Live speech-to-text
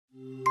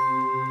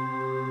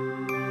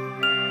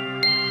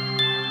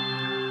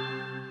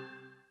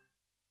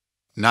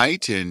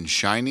Knight in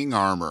Shining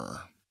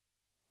Armor.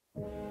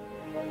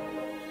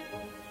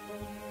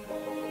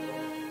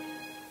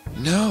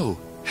 No!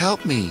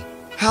 Help me!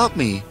 Help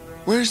me!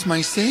 Where's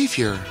my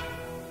savior?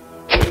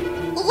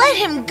 Let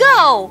him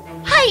go!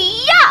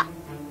 Hi-ya!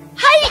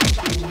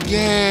 Hi!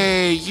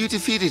 Yay! You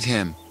defeated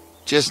him.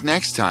 Just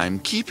next time,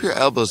 keep your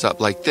elbows up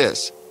like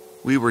this.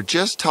 We were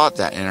just taught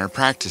that in our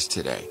practice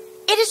today.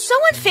 It is so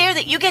unfair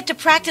that you get to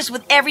practice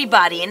with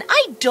everybody and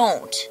I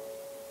don't.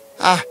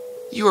 Ah,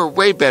 you are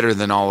way better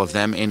than all of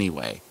them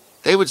anyway.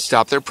 They would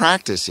stop their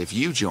practice if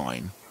you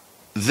join.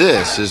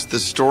 This is the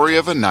story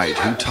of a knight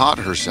who taught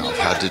herself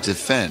how to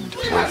defend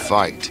or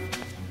fight.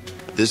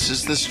 This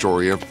is the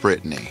story of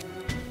Brittany.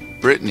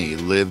 Brittany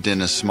lived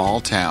in a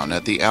small town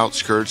at the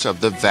outskirts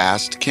of the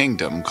vast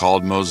kingdom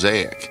called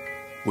Mosaic,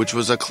 which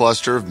was a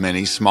cluster of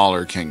many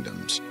smaller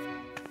kingdoms.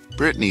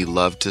 Brittany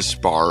loved to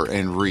spar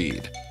and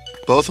read,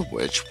 both of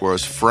which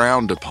was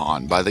frowned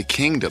upon by the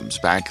kingdoms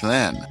back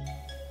then.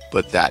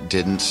 But that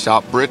didn't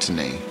stop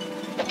Brittany.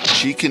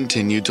 She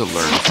continued to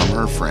learn from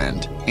her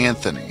friend,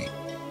 Anthony.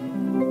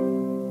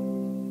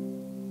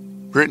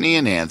 Brittany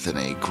and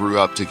Anthony grew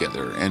up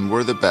together and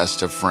were the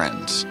best of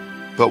friends.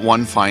 But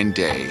one fine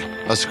day,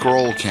 a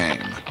scroll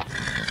came.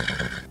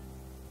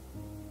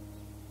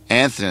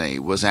 Anthony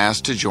was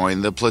asked to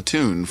join the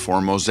platoon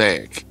for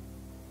Mosaic.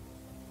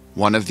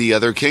 One of the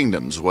other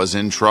kingdoms was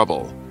in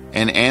trouble,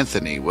 and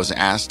Anthony was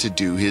asked to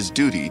do his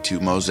duty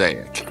to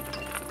Mosaic.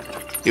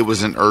 It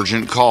was an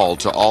urgent call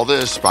to all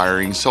the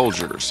aspiring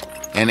soldiers,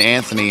 and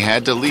Anthony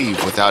had to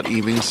leave without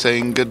even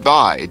saying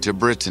goodbye to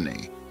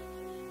Brittany.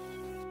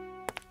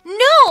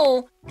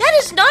 No! That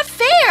is not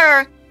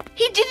fair!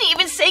 He didn't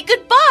even say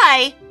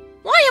goodbye!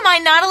 Why am I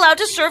not allowed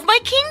to serve my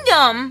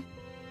kingdom?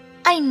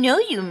 I know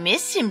you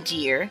miss him,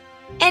 dear,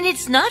 and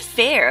it's not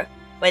fair,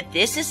 but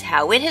this is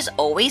how it has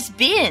always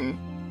been.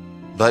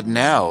 But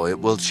now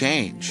it will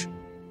change.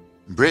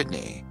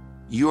 Brittany,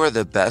 you are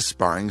the best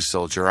sparring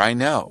soldier I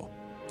know.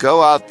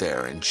 Go out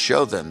there and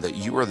show them that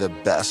you are the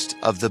best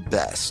of the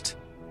best.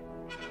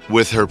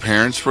 With her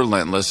parents'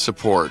 relentless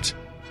support,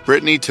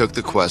 Brittany took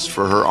the quest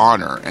for her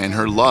honor and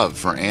her love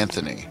for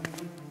Anthony.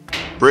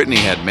 Brittany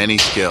had many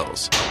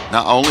skills.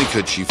 Not only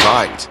could she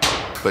fight,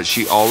 but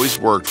she always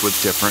worked with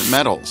different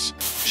metals.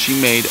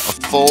 She made a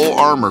full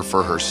armor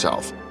for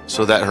herself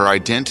so that her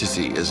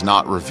identity is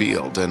not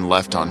revealed and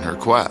left on her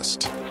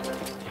quest.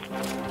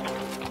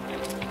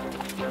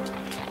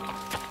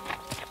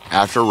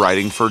 After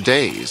riding for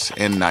days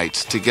and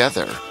nights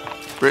together,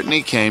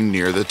 Brittany came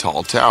near the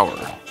tall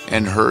tower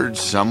and heard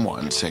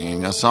someone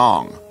singing a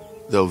song,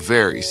 though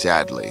very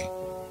sadly.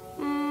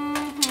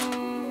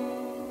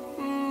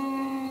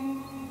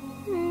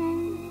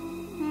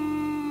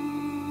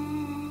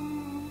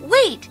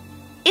 Wait,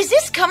 is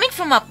this coming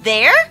from up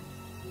there?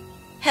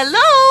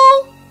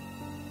 Hello?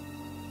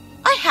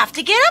 I have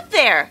to get up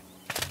there.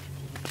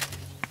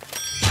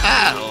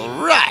 All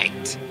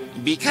right.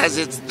 Because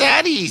it's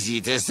that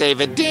easy to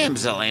save a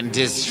damsel in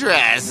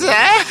distress.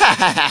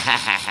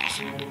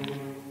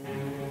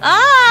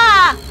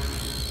 Ah!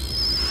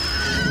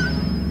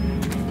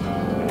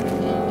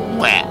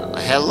 Well,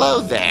 hello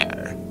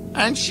there.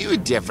 Aren't you a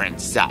different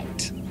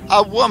sight?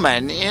 A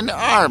woman in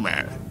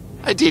armor.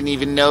 I didn't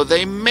even know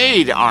they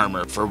made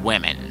armor for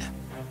women.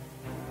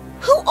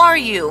 Who are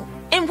you?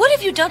 And what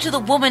have you done to the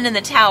woman in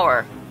the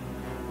tower?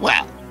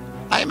 Well,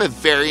 I am a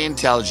very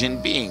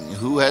intelligent being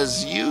who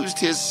has used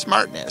his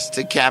smartness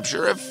to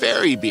capture a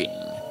fairy being.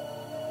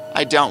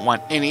 I don't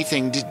want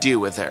anything to do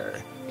with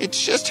her.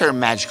 It's just her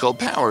magical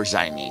powers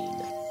I need.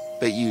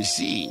 But you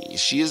see,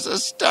 she is a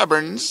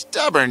stubborn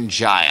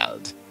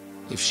child.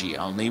 If she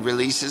only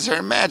releases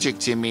her magic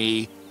to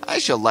me, I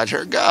shall let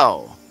her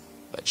go.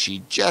 But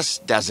she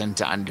just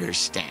doesn't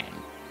understand.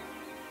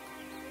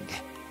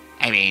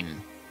 I mean,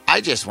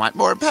 I just want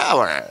more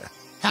power.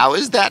 How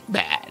is that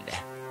bad?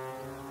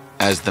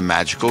 As the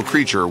magical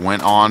creature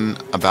went on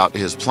about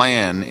his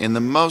plan in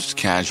the most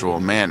casual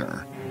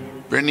manner,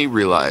 Brittany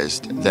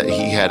realized that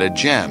he had a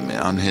gem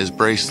on his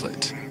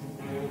bracelet.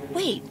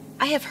 Wait,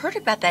 I have heard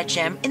about that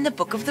gem in the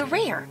Book of the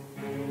Rare.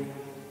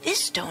 This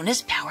stone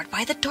is powered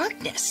by the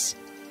darkness,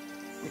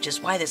 which is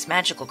why this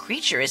magical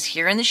creature is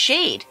here in the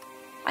shade.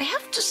 I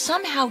have to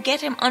somehow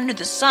get him under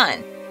the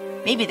sun.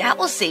 Maybe that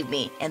will save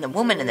me and the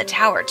woman in the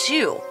tower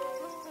too.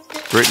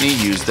 Brittany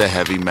used the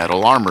heavy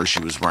metal armor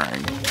she was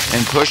wearing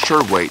and pushed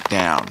her weight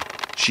down.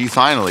 She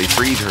finally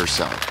freed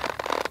herself.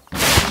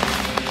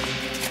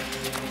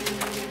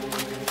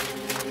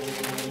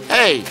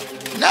 Hey,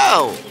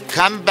 no!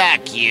 Come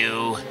back,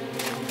 you!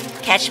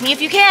 Catch me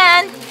if you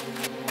can!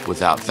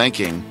 Without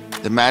thinking,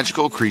 the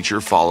magical creature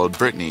followed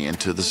Brittany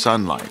into the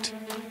sunlight.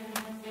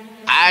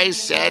 I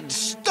said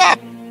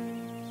stop!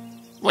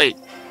 Wait,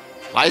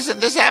 why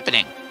isn't this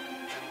happening?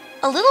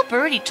 A little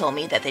birdie told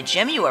me that the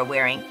gem you are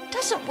wearing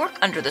doesn't work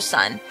under the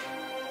sun.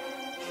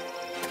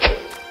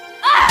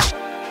 Ah!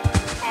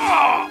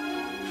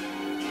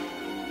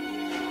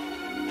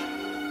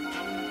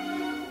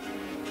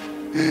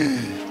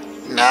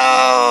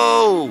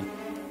 No!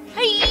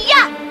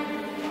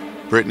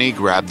 Hi-ya! Brittany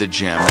grabbed the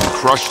gem and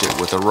crushed it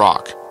with a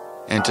rock,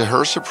 and to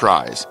her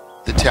surprise,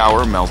 the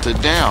tower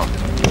melted down,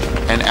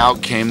 and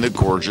out came the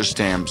gorgeous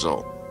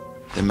damsel.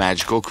 The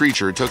magical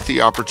creature took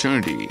the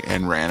opportunity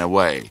and ran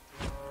away.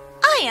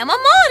 I am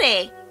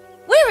Amore!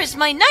 Where is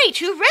my knight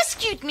who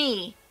rescued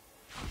me?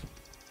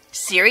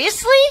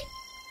 Seriously?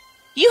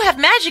 You have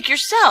magic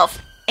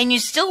yourself, and you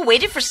still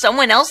waited for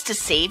someone else to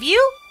save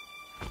you?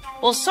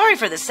 Well, sorry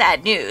for the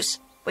sad news,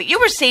 but you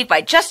were saved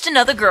by just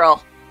another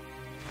girl.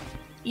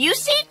 You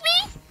saved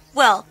me?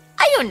 Well,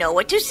 I don't know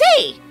what to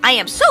say. I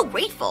am so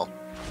grateful.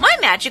 My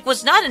magic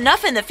was not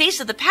enough in the face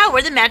of the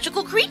power the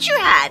magical creature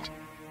had.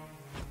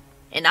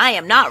 And I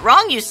am not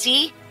wrong, you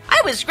see.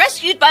 I was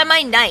rescued by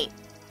my knight.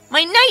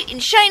 My knight in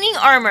shining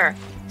armor.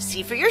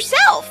 See for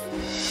yourself.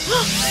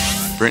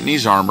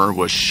 Brittany's armor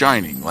was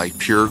shining like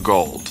pure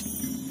gold.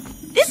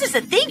 This is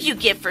the thank you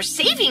gift for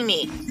saving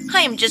me.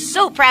 I am just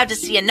so proud to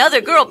see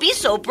another girl be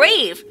so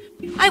brave.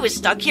 I was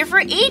stuck here for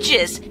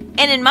ages,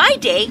 and in my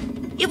day,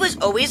 it was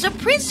always a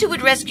prince who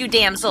would rescue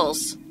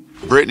damsels.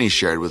 Brittany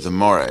shared with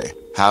Amore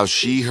how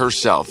she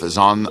herself is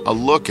on a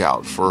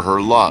lookout for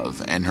her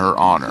love and her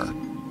honor.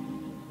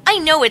 I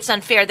know it's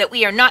unfair that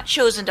we are not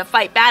chosen to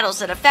fight battles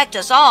that affect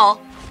us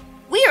all.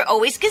 We are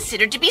always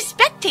considered to be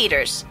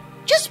spectators,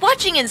 just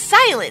watching in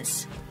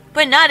silence.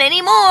 But not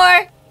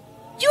anymore.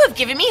 You have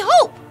given me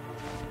hope.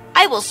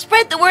 I will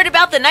spread the word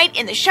about the knight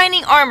in the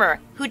shining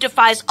armor, who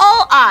defies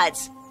all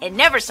odds and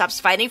never stops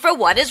fighting for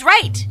what is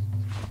right.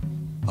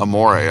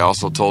 Amore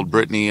also told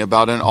Brittany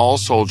about an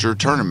all-soldier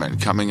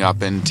tournament coming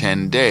up in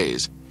 10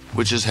 days,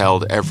 which is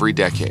held every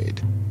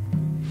decade.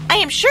 I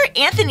am sure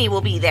Anthony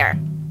will be there.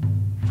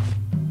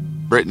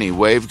 Brittany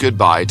waved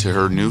goodbye to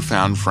her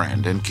newfound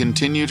friend and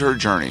continued her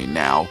journey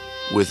now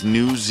with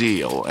new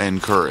zeal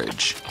and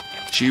courage.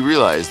 She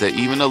realized that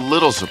even a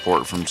little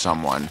support from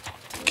someone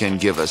can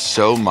give us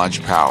so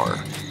much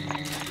power.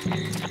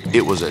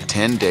 It was a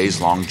 10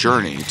 days long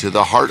journey to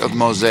the heart of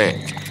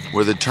Mosaic,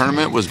 where the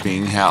tournament was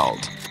being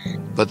held.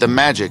 But the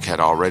magic had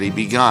already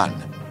begun.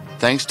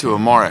 Thanks to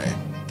Amore,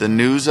 the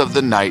news of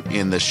the knight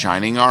in the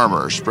shining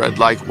armor spread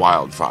like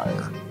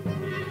wildfire.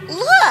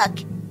 Look!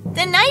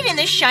 The knight in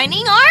the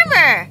shining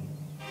armor!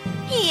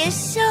 He is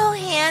so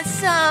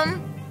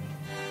handsome.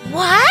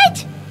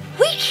 What?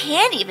 We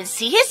can't even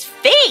see his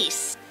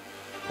face.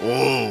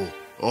 Oh,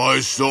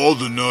 I saw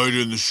the knight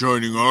in the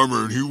shining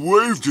armor and he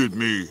waved at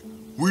me.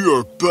 We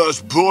are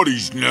best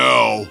buddies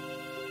now.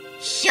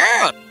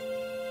 Sure.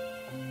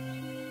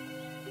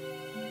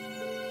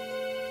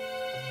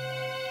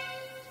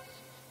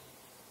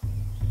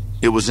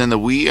 It was in the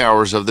wee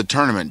hours of the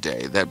tournament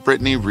day that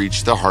Brittany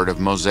reached the heart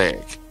of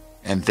Mosaic,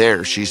 and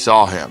there she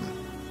saw him.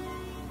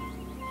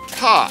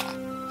 Ha!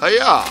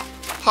 Hiya!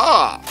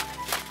 Ha!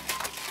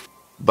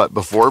 But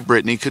before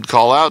Brittany could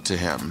call out to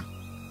him,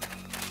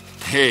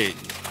 Hey,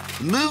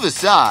 move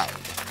aside.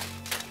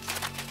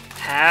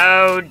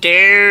 How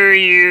dare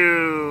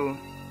you?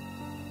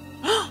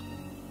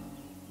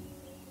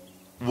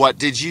 What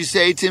did you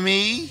say to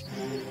me?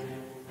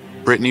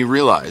 Brittany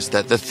realized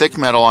that the thick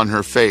metal on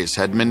her face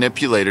had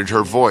manipulated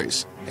her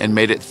voice and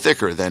made it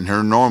thicker than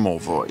her normal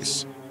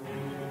voice.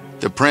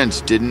 The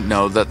prince didn't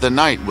know that the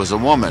knight was a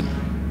woman.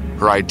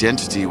 Her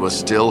identity was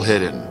still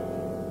hidden.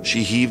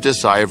 She heaved a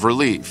sigh of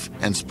relief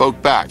and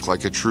spoke back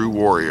like a true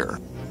warrior.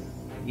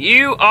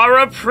 You are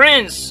a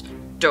prince.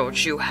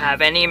 Don't you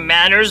have any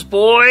manners,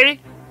 boy?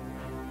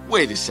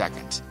 Wait a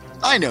second.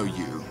 I know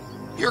you.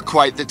 You're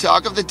quite the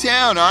talk of the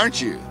town,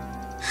 aren't you?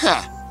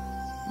 Huh.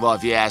 Well,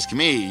 if you ask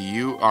me,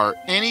 you are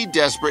any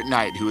desperate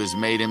knight who has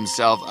made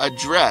himself a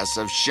dress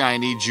of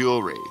shiny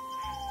jewelry.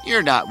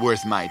 You're not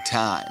worth my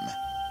time.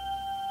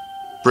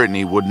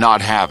 Brittany would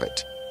not have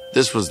it.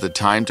 This was the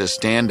time to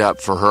stand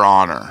up for her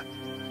honor.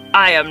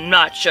 I am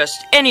not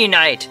just any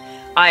knight.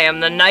 I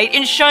am the knight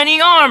in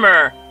shining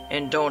armor.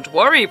 And don't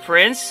worry,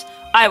 prince.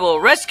 I will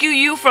rescue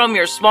you from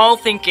your small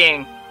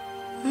thinking.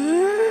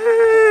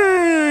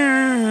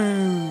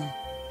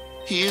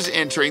 He is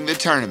entering the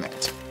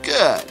tournament.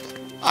 Good.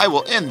 I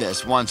will end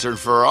this once and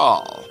for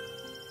all.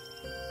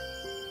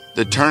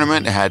 The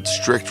tournament had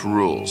strict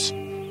rules.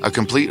 A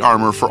complete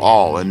armor for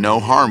all and no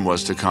harm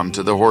was to come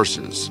to the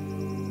horses.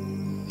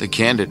 The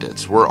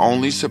candidates were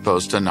only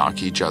supposed to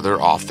knock each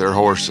other off their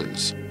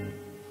horses.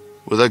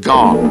 With a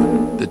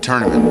gong, the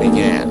tournament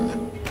began.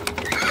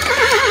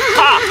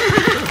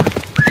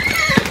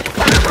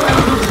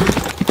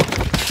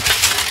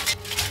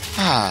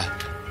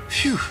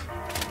 Phew.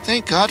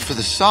 Thank God for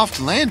the soft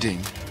landing.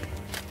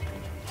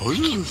 I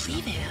can't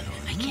believe it.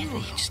 I can't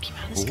believe it just came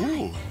out of the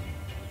sky.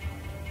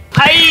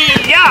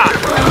 Hiya!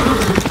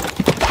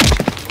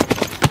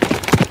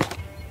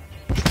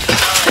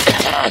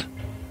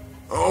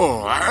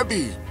 Oh,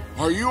 Abby,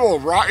 are you all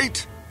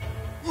right?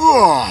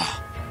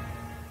 Oh.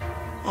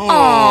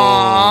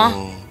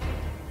 Aww.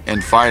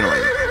 And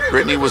finally,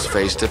 Brittany was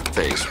face to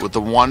face with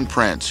the one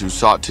prince who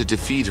sought to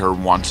defeat her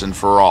once and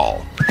for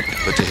all.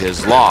 But to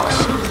his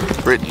loss,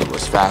 Brittany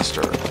was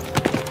faster.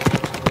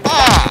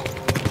 Ah!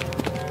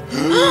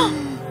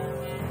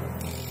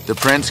 The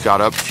prince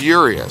got up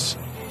furious.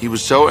 He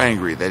was so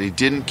angry that he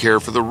didn't care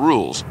for the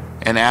rules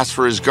and asked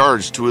for his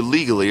guards to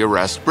illegally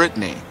arrest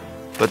Brittany,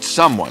 but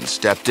someone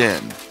stepped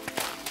in.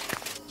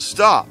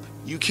 Stop!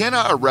 You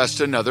cannot arrest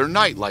another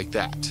knight like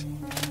that.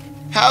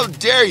 How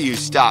dare you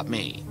stop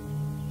me?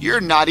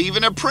 You're not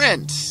even a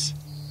prince.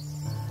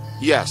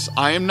 Yes,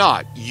 I am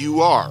not.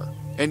 You are.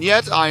 And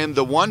yet I am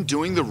the one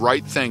doing the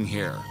right thing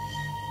here.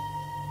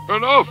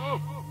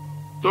 Enough!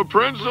 The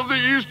Prince of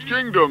the East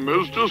Kingdom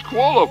is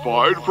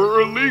disqualified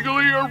for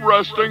illegally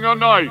arresting a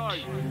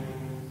knight.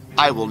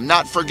 I will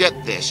not forget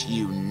this,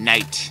 you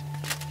knight.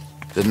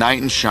 The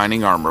knight in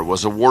shining armor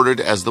was awarded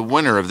as the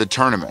winner of the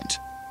tournament,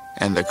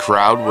 and the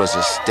crowd was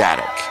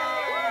ecstatic.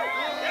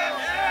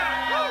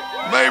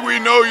 May we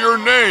know your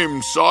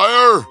name,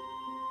 sire?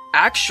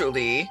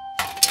 Actually,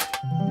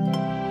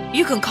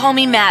 You can call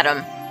me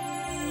Madam.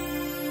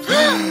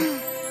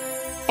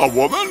 A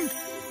woman?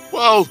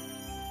 Well,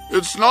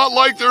 it's not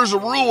like there's a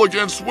rule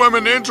against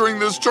women entering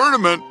this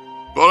tournament,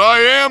 but I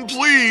am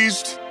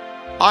pleased.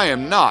 I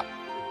am not.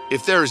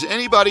 If there is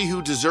anybody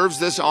who deserves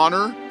this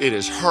honor, it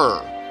is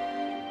her.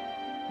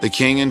 The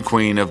king and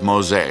queen of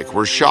Mosaic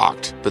were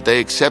shocked, but they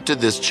accepted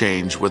this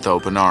change with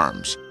open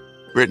arms.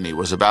 Brittany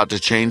was about to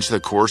change the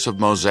course of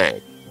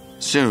Mosaic.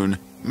 Soon,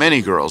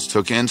 many girls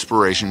took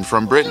inspiration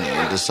from Brittany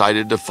and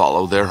decided to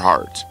follow their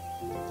heart.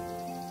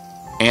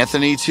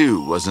 Anthony,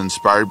 too, was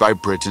inspired by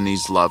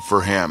Brittany's love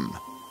for him.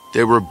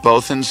 They were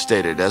both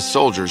instated as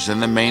soldiers in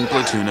the main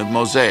platoon of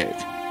Mosaic,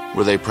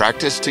 where they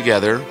practiced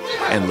together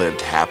and lived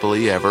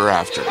happily ever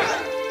after.